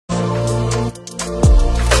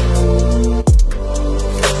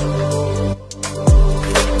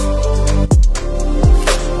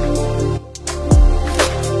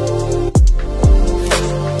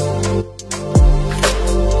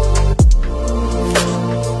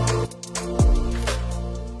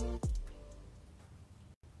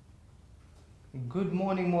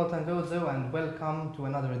morning, Malta and Gozo, and welcome to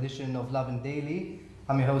another edition of Lovin Daily.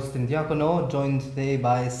 I'm your host, Tim Diacono, joined today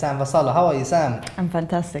by Sam Vassallo. How are you, Sam? I'm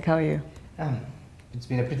fantastic. How are you? It's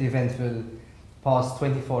been a pretty eventful past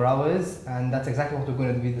 24 hours, and that's exactly what we're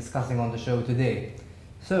going to be discussing on the show today.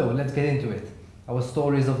 So let's get into it. Our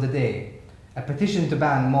stories of the day. A petition to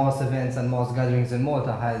ban mass events and mass gatherings in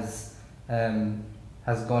Malta has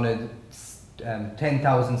garnered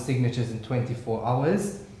 10,000 signatures in 24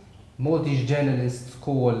 hours. Maltese journalists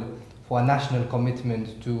call for a national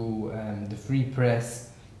commitment to the free press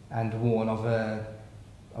and warn of a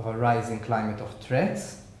rising climate of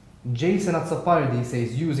threats. Jason at Żabbar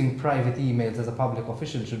says using private emails as a public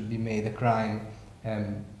official should be made a crime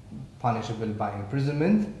punishable by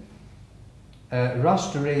imprisonment. Rush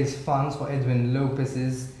to raise funds for Edwin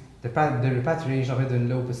Lopez's the repatriation of Edwin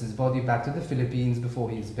Lopez's body back to the Philippines before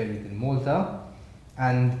he is buried in Malta.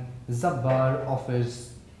 And Żabbar asks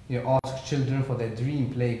children for their dream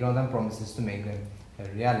playground and promises to make them a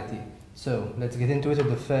reality. So let's get into it with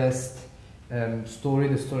the first story,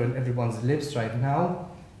 the story on everyone's lips right now.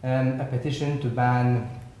 A petition to ban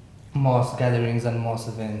mass gatherings and mass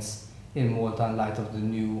events in Malta in light of the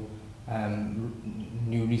new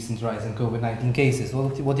recent rise in COVID-19 cases.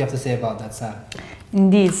 What do you have to say about that, Sam?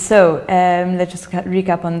 Indeed. So let's just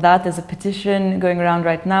recap on that. There's a petition going around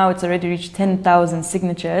right now. It's already reached 10,000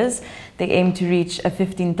 signatures. They aim to reach a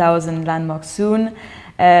 15,000 landmark soon.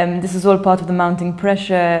 This is all part of the mounting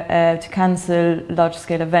pressure to cancel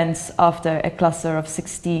large-scale events after a cluster of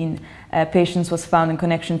 16 patients was found in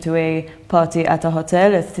connection to a party at a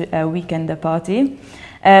hotel, a weekend party.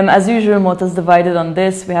 As usual, Malta's divided on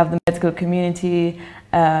this. We have the medical community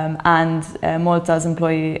and Malta's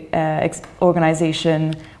employee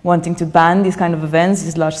organization wanting to ban these kind of events,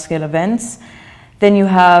 these large-scale events. Then you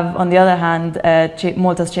have, on the other hand,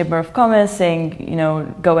 Malta's Chamber of Commerce saying,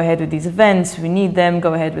 go ahead with these events, we need them,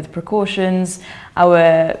 go ahead with precautions.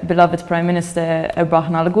 Our beloved Prime Minister,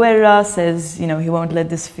 Edwin Lopez, says, he won't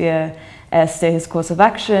let this fear stay his course of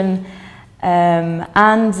action.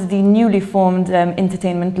 And the newly formed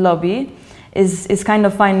entertainment lobby is kind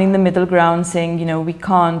of finding the middle ground, saying, we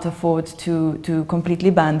can't afford to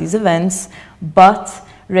completely ban these events, but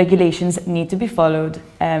regulations need to be followed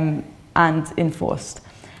and enforced.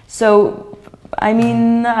 So, I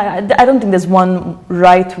mean, I don't think there's one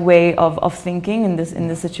right way of thinking in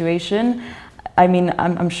this situation. I mean,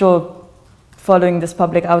 I'm sure following this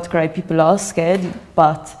public outcry, people are scared,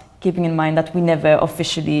 but keeping in mind that we never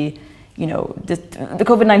officially, the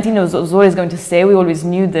COVID-19 was always going to stay. We always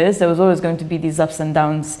knew this. There was always going to be these ups and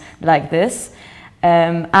downs like this.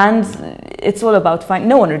 And it's all about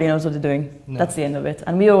no one really knows what they're doing. No. That's the end of it.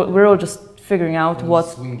 And we're all just figuring out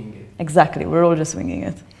what's swinging it. Exactly, we're all just swinging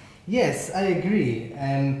it. Yes, I agree.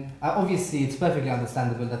 Obviously, it's perfectly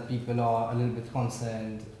understandable that people are a little bit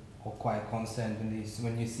concerned, or quite concerned,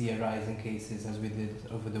 when you see a rise in cases, as we did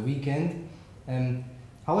over the weekend.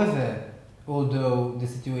 However, although the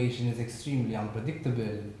situation is extremely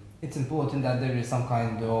unpredictable, it's important that there is some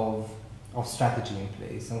kind of strategy in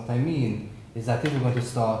place. And what I mean is that if we're going to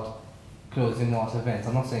start closing mass events,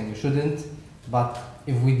 I'm not saying we shouldn't, but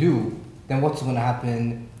if we do, then what's going to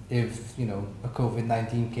happen if a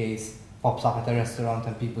COVID-19 case pops up at a restaurant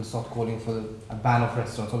and people start calling for a ban of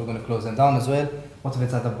restaurants? Are we going to close them down as well? What if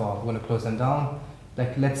it's at a bar? We're going to close them down?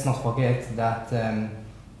 Let's not forget that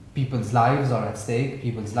people's lives are at stake,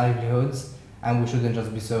 people's livelihoods, and we shouldn't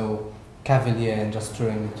just be so cavalier and just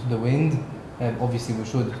throwing it to the wind. Obviously, we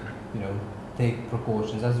should, take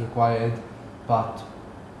precautions as required, but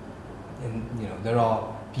there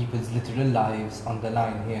are people's literal lives on the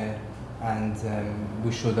line here, and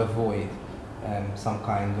we should avoid some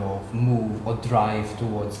kind of move or drive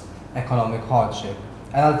towards economic hardship.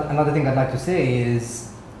 And another thing I'd like to say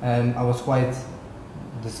is I was quite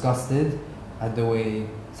disgusted at the way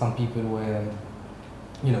some people were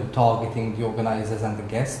targeting the organizers and the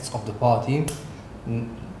guests of the party.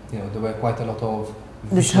 There were quite a lot of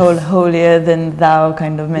this whole holier than thou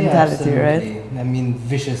kind of mentality, yeah, right? I mean,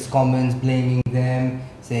 vicious comments blaming them,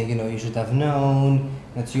 saying, you should have known,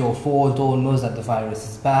 it's your fault almost that the virus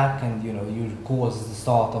is back, and you caused the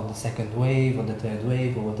start of the second wave or the third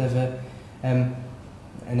wave or whatever. An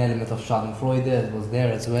element of Schadenfreude was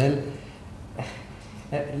there as well.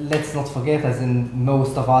 Let's not forget, as in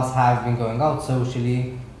most of us have been going out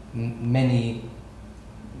socially, many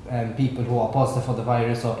people who are positive for the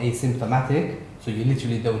virus are asymptomatic, so you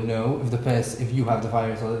literally don't know if you have the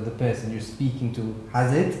virus or the person you're speaking to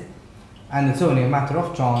has it, and it's only a matter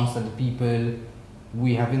of chance that the people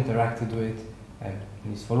we have interacted with, at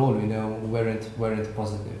least for all we know, weren't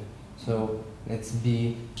positive. So a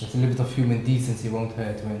little bit of human decency won't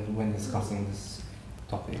hurt when discussing this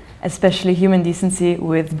topic. Especially human decency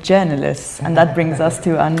with journalists, and that brings us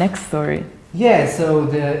to our next story. Yeah, so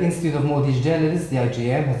the Institute of Maltese Journalists, the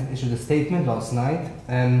IJM, has issued a statement last night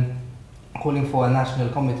calling for a national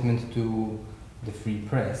commitment to the free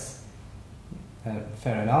press.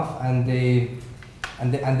 Fair enough, and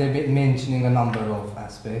they're mentioning a number of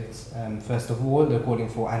aspects. First of all, they're calling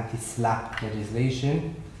for anti-SLAPP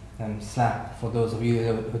legislation. SLAPP, for those of you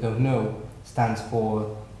who don't know, stands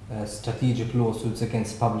for strategic lawsuits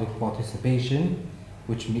against public participation,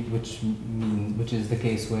 which is the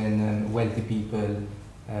case when wealthy people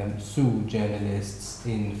sue journalists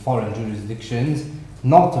in foreign jurisdictions,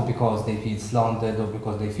 not because they feel slandered or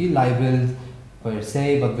because they feel libeled per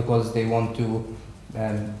se, but because they want to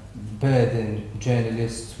burden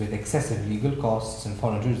journalists with excessive legal costs in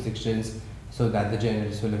foreign jurisdictions, so that the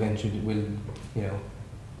journalists will eventually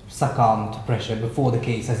succumb to pressure before the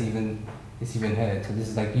case is even heard. So this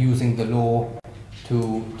is like using the law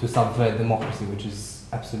to subvert democracy, which is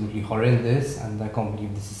absolutely horrendous, and I can't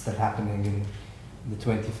believe this is still happening in the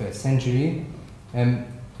 21st century.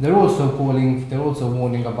 They're also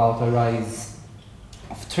warning about a rise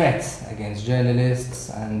of threats against journalists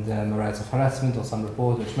and a rise of harassment, or some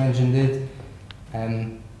report which mentioned it.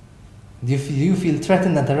 Do you feel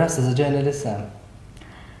threatened and harassed as a journalist, Sam?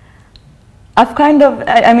 I've kind of,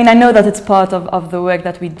 I mean, I know that it's part of the work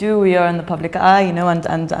that we do. We are in the public eye, you know,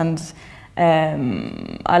 and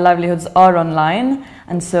our livelihoods are online,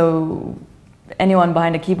 and so anyone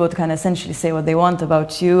behind a keyboard can essentially say what they want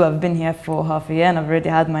about you. I've been here for half a year and I've already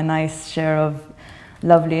had my nice share of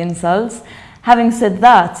lovely insults. Having said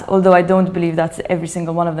that, although I don't believe that every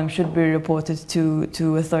single one of them should be reported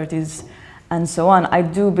to authorities and so on, I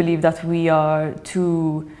do believe that we are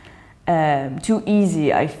too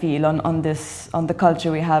easy, I feel, on the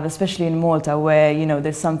culture we have, especially in Malta, where, you know,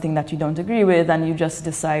 there's something that you don't agree with and you just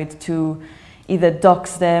decide to either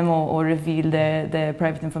dox them or reveal their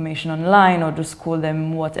private information online, or just call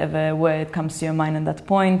them whatever word comes to your mind at that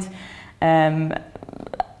point.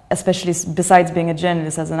 Especially besides being a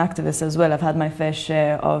journalist, as an activist as well, I've had my fair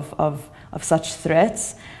share of such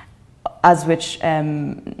threats, as which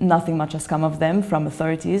nothing much has come of them from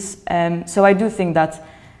authorities. So I do think that,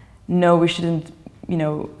 no, we shouldn't, you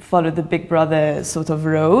know, follow the Big Brother sort of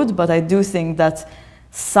road, but I do think that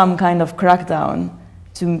some kind of crackdown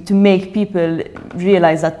to make people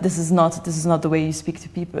realize that this is not the way you speak to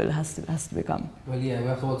people has to become. Well, yeah, we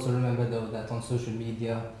have to also remember though that on social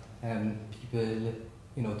media, people,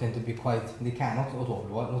 you know, tend to be quite, they can, not all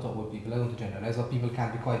people, I don't want to generalize, but people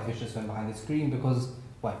can be quite vicious when behind the screen because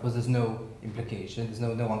there's no implication, there's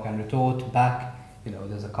no one can retort back, you know,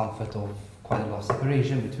 there's a comfort of quite a lot of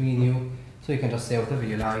separation between you, so you can just say whatever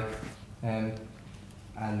you like, and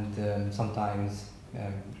sometimes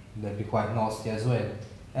they'll be quite nasty as well.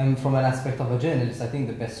 From an aspect of a journalist, I think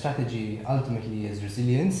the best strategy ultimately is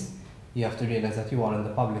resilience. You have to realize that you are in the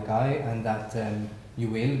public eye and that you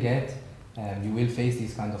will face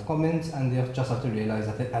these kind of comments, and you just have to realize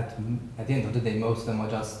that at the end of the day, most of them are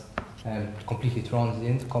just completely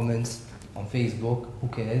transient comments on Facebook. Who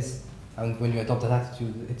cares? And when you adopt that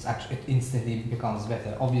attitude, it instantly becomes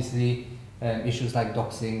better. Obviously, issues like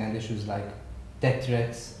doxing and issues like death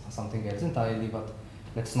threats are something else entirely, but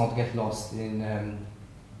let's not get lost in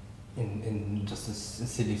just a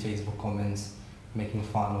silly Facebook comments making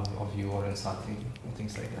fun of you or insulting or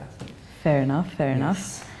things like that. Fair enough, fair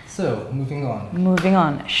enough. So, moving on. Moving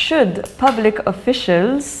on. Should public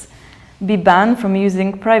officials be banned from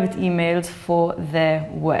using private emails for their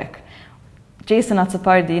work? Jason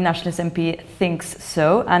Azzopardi, Nationalist MP, thinks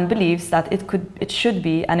so and believes that it should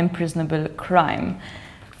be an imprisonable crime.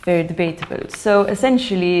 Very debatable. So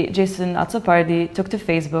essentially, Jason Azzopardi took to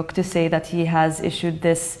Facebook to say that he has issued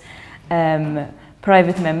this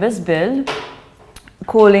private members bill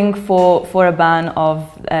calling for a ban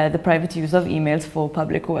of the private use of emails for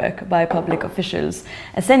public work by public officials,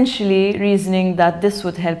 essentially reasoning that this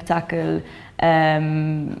would help tackle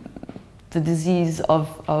the disease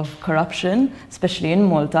of corruption, especially in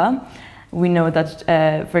Malta. We know that,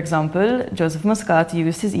 for example, Joseph Muscat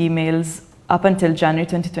used his emails up until January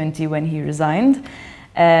 2020 when he resigned.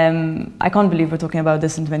 I can't believe we're talking about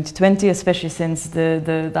this in 2020, especially since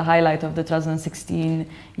the highlight of the 2016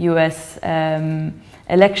 US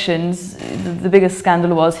elections. The biggest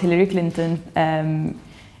scandal was Hillary Clinton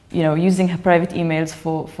using her private emails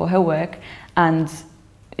for her work. And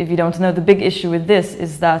if you don't know, the big issue with this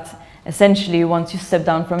is that essentially once you step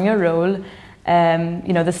down from your role,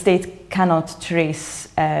 the state cannot trace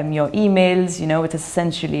your emails. It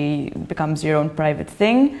essentially becomes your own private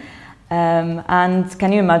thing. And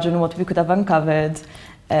can you imagine what we could have uncovered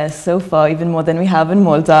so far, even more than we have in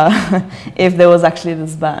Malta, if there was actually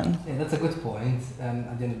this ban. Yeah, that's a good point.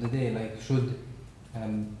 At the end of the day, like, should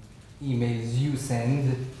emails you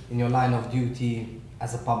send in your line of duty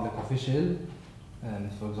as a public official,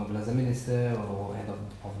 for example, as a minister or head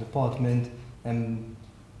of department,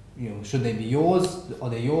 should they be yours? Are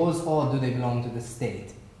they yours, or do they belong to the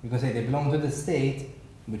state? Because if they belong to the state,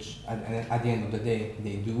 which at the end of the day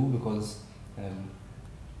they do, because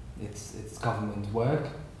it's government work.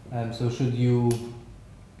 So should you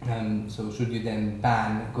then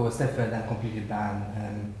go a step further and completely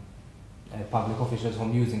ban public officials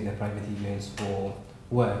from using their private emails for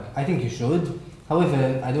work? I think you should.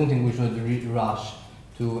 However, I don't think we should rush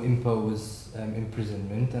to impose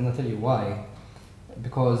imprisonment, and I'll tell you why.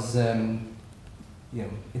 Because it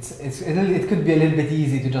could be a little bit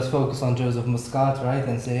easy to just focus on Joseph Muscat, right,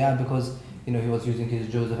 and say, yeah, because he was using his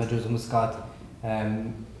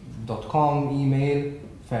joseph@josephmuscat.com email,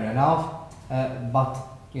 fair enough. But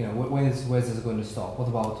where's this going to stop? What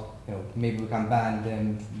about maybe we can ban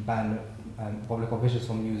public officials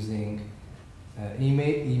from using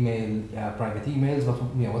private emails? But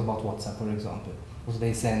what about WhatsApp, for example?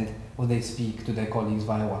 What they speak to their colleagues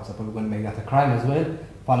via WhatsApp? Are we going to make that a crime as well,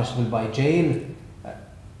 punishable by jail?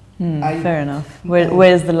 Fair enough.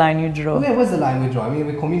 Where's the line you draw? Where's the line we draw? I mean,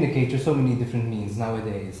 we communicate through so many different means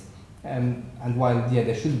nowadays. And while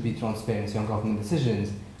there should be transparency on government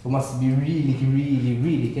decisions, we must be really, really,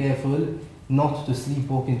 really careful not to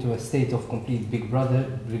sleepwalk into a state of complete big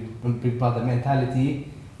brother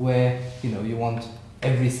mentality, where you want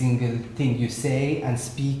every single thing you say and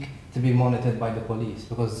speak to be monitored by the police,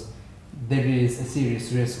 because there is a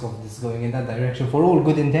serious risk of this going in that direction for all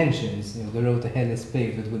good intentions. The road to hell is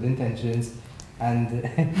paved with good intentions, and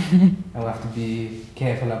I have to be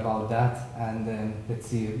careful about that. And let's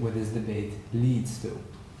see where this debate leads to.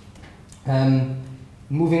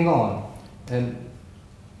 Moving on,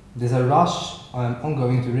 there's a rush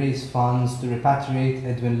ongoing to raise funds to repatriate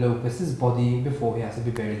Edwin Lopez's body before he has to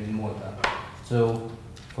be buried in Malta. So,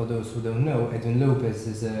 for those who don't know, Edwin Lopez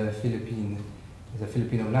is a Filipino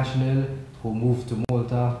national who moved to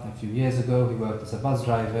Malta a few years ago. He worked as a bus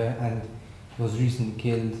driver, and he was recently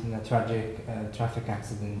killed in a tragic traffic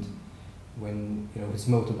accident when his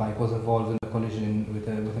motorbike was involved in a collision with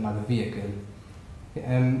another vehicle.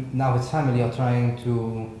 Now his family are trying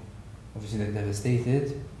to, obviously they're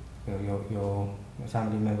devastated. Your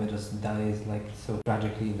family member just dies like so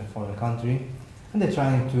tragically in a foreign country, and they're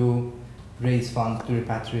trying to raise funds to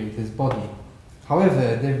repatriate his body.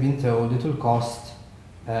 However, they've been told it will cost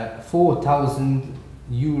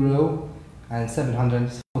 €4,000 and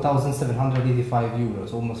 4,785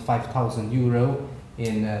 euros, almost €5,000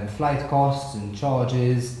 in flight costs and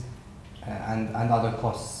charges and other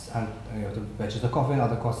costs, and to purchase the coffin,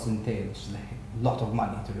 other costs entailed, which is like a lot of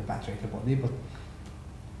money to repatriate the body. But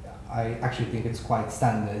I actually think it's quite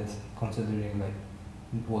standard considering like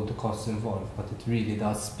all the costs involved. But it really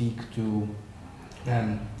does speak to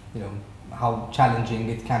how challenging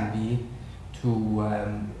it can be to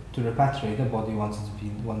repatriate a body once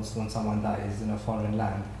someone dies in a foreign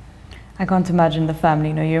land. I can't imagine the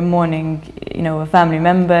family. You're mourning, a family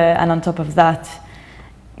member, and on top of that,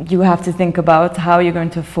 you have to think about how you're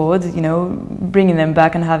going to afford, bringing them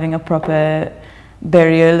back and having a proper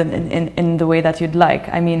burial in the way that you'd like.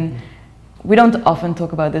 I mean, we don't often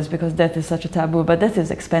talk about this because death is such a taboo, but death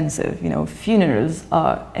is expensive. Funerals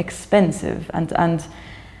are expensive, and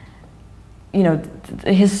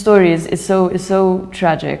his story is so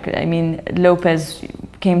tragic. I mean, Lopez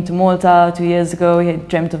came to Malta 2 years ago. He had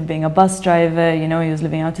dreamt of being a bus driver. He was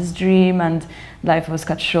living out his dream, and life was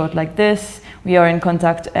cut short like this. We are in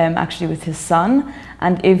contact actually with his son,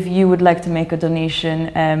 and if you would like to make a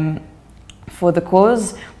donation for the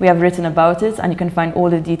cause, we have written about it, and you can find all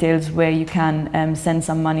the details where you can send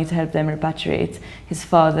some money to help them repatriate his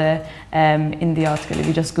father in the article. If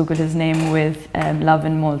you just Google his name with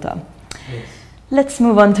Lovin Malta. Yes. Let's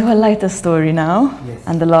move on to a lighter story now, yes.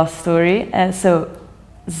 And the last story. So,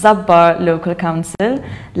 Żabbar local council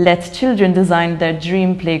let children design their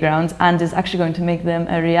dream playgrounds and is actually going to make them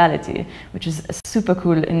a reality, which is a super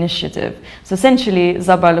cool initiative. So essentially,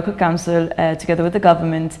 Żabbar local council, together with the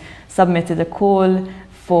government, submitted a call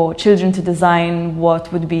for children to design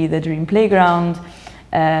what would be the dream playground.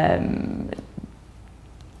 The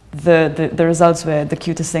results were the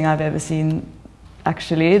cutest thing I've ever seen.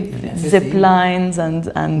 Actually, zip lines and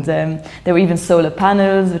there were even solar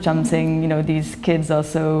panels, which I'm saying, these kids are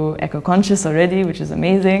so eco-conscious already, which is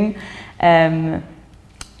amazing.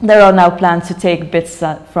 There are now plans to take bits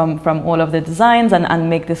from all of the designs and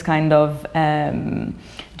make this kind of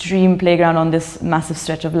dream playground on this massive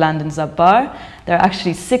stretch of land in Żabbar. There are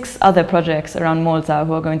actually 6 other projects around Malta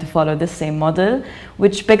who are going to follow this same model,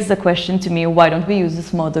 which begs the question to me, why don't we use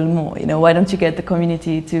this model more? You know, why don't you get the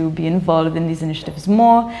community to be involved in these initiatives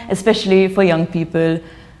more, especially for young people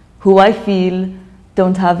who I feel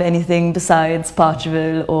don't have anything besides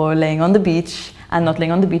Parchville or laying on the beach, and not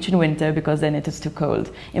laying on the beach in winter because then it is too cold.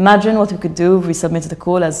 Imagine what we could do if we submitted a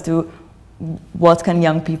call as to what can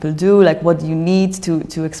young people do, like what do you need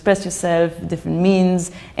to express yourself, different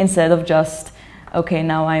means, instead of just, okay,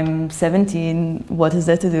 now I'm 17, what is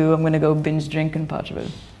there to do? I'm going to go binge drink in Parchville.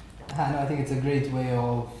 And I think it's a great way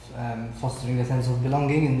of fostering a sense of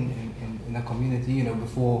belonging in a community, you know,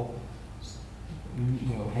 before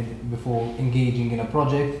engaging in a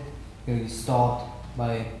project. You know, you start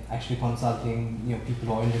by actually consulting, you know, people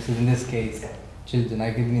who are interested, in this case, children.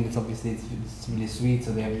 I mean, it's obviously it's really sweet,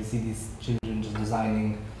 so they have to see these children just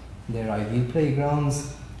designing their ideal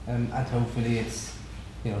playgrounds, and hopefully it's,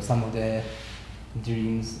 you know, some of their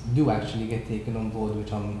dreams do actually get taken on board,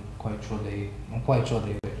 which I'm quite sure they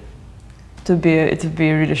will. It would be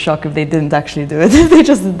a really shock if they didn't actually do it, if they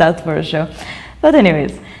just did that for a show. But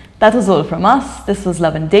anyways, that was all from us. This was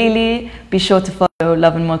Lovin Daily. Be sure to follow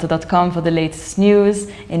lovinmalta.com for the latest news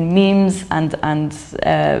in memes and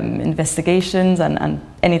investigations and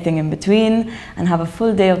anything in between. And have a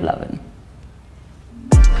full day of lovin'.